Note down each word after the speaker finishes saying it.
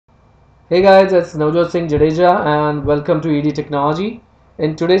Hey guys, it's Navjot Singh Jadeja and welcome to ED Technology.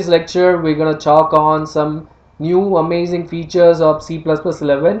 In today's lecture, we're going to talk on some new amazing features of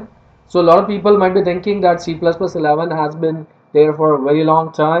C++11. So a lot of people might be thinking that C++11 has been there for a very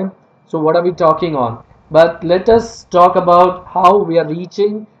long time. So what are we talking on? But let us talk about how we are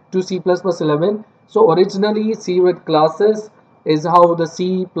reaching to C++11. So originally C with classes is how the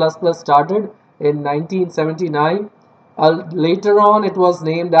C++ started in 1979. Later on, it was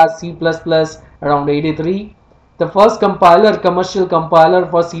named as C++ around 83. The first compiler, commercial compiler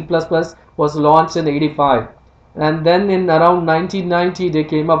for C++ was launched in 85. And then in around 1990, they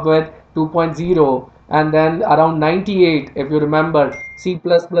came up with 2.0. And then around 98, if you remember, C++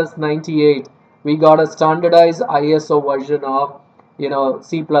 98, we got a standardized ISO version of,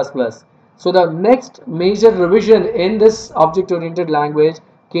 C++. So the next major revision in this object-oriented language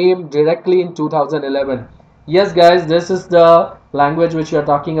came directly in 2011. Yes guys, this is the language which you are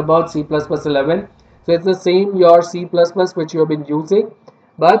talking about, C++11. So it's the same your C++ which you have been using,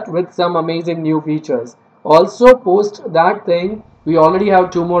 but with some amazing new features. Also post that thing, we already have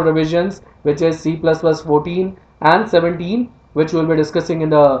two more revisions, which is C++ 14 and 17, which we'll be discussing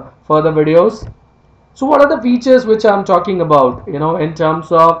in the further videos. So what are the features which I'm talking about, in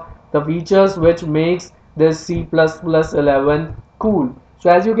terms of the features which makes this C++11 cool. So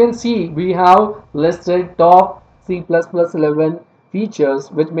as you can see, we have listed top C++11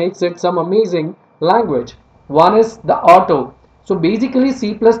 features which makes it some amazing language. One is the auto. So basically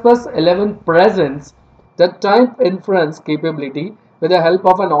C++11 presents the type inference capability with the help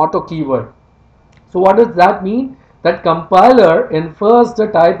of an auto keyword. So what does that mean? That compiler infers the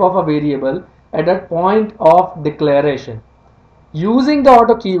type of a variable at that point of declaration. Using the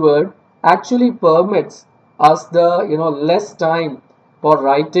auto keyword actually permits us the less time for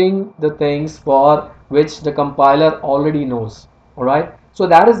writing the things for which the compiler already knows. Alright, so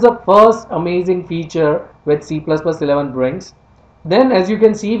that is the first amazing feature which C++11 brings. Then as you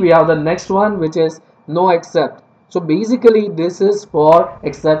can see, we have the next one, which is noexcept. So basically this is for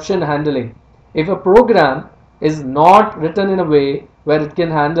exception handling. If a program is not written in a way where it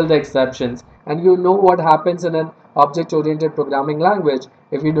can handle the exceptions, and you know what happens in an object-oriented programming language,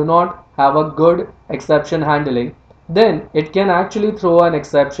 if you do not have a good exception handling, then it can actually throw an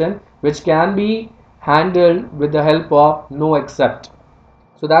exception which can be handled with the help of noexcept.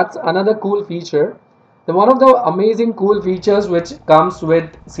 So that's another cool feature. The one of the amazing cool features which comes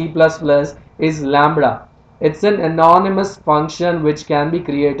with C++ is Lambda. It's an anonymous function which can be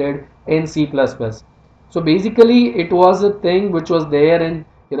created in C++. So basically it was a thing which was there in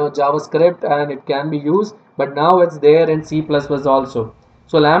JavaScript and it can be used, but now it's there in C++ also.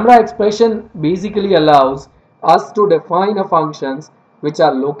 So Lambda expression basically allows us to define a functions which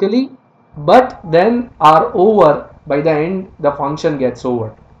are locally but then are over by the end the function gets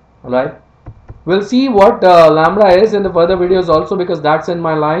over. Alright, we'll see what Lambda is in the further videos also, because that's in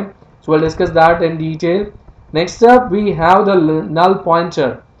my line, so we'll discuss that in detail. Next up we have the null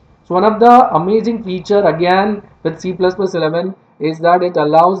pointer. So one of the amazing feature again with C++11 is that it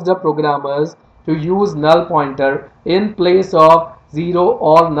allows the programmers to use null pointer in place of 0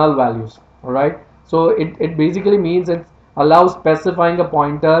 or null values. Alright, so it basically means it allows specifying a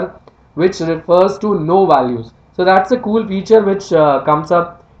pointer which refers to no values. So that's a cool feature which comes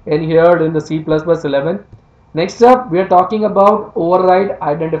up in here in the C++11. Next up we are talking about override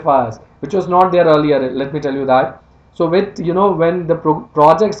identifiers, which was not there earlier, let me tell you that. So with when the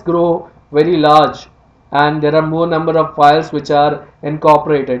projects grow very large and there are more number of files which are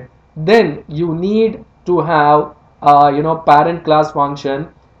incorporated, then you need to have parent class function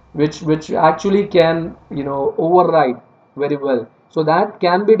which actually can override very well. So that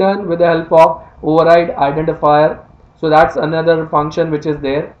can be done with the help of override identifier. So that's another function which is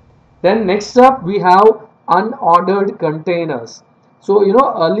there. Then next up we have unordered containers. So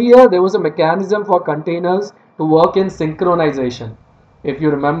earlier there was a mechanism for containers to work in synchronization, if you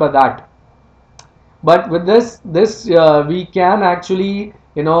remember that. But with this we can actually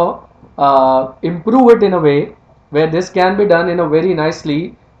improve it in a way where this can be done in a very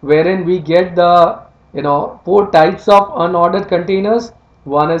nicely, wherein we get the four types of unordered containers.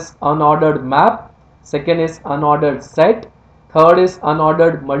 One is unordered map, second is unordered set, third is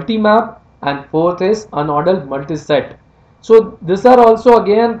unordered multi-map, and fourth is unordered multi-set. So these are also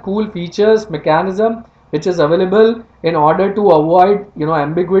again cool features, mechanism which is available in order to avoid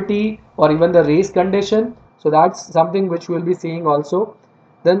ambiguity or even the race condition. So that's something which we'll be seeing also.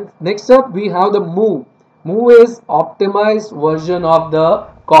 Then next up we have the move. Move is optimized version of the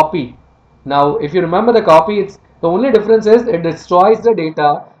copy. Now if you remember the copy, it's the only difference is it destroys the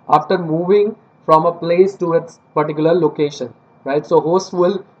data after moving from a place to its particular location, right? So host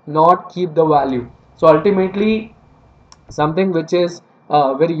will not keep the value. So ultimately something which is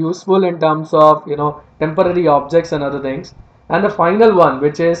very useful in terms of temporary objects and other things. And the final one,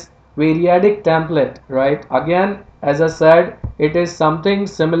 which is variadic template, right? Again, as I said, it is something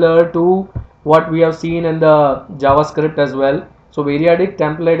similar to what we have seen in the JavaScript as well. So variadic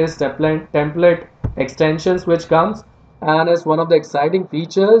template is template extensions which comes and is one of the exciting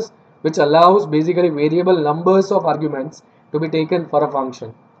features which allows basically variable numbers of arguments to be taken for a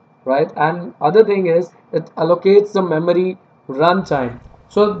function, right? And other thing is it allocates the memory runtime.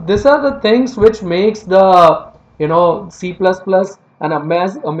 So these are the things which makes the C++ an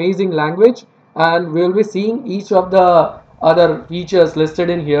amazing language, and we'll be seeing each of the other features listed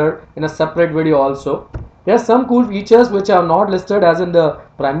in here in a separate video also. There are some cool features which are not listed as in the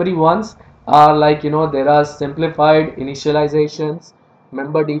primary ones, are like there are simplified initializations,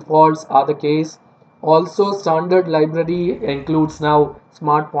 member defaults are the case. Also, standard library includes now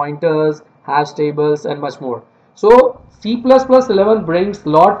smart pointers, hash tables, and much more. So C++11 brings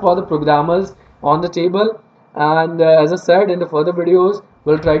lot for the programmers on the table, and as I said in the further videos,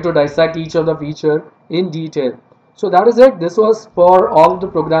 we'll try to dissect each of the feature in detail. So that is it. This was for all the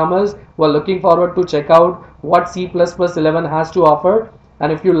programmers who are looking forward to check out what C++11 has to offer.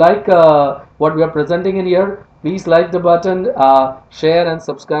 And if you like what we are presenting in here, please like the button, share and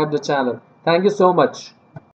subscribe the channel. Thank you so much.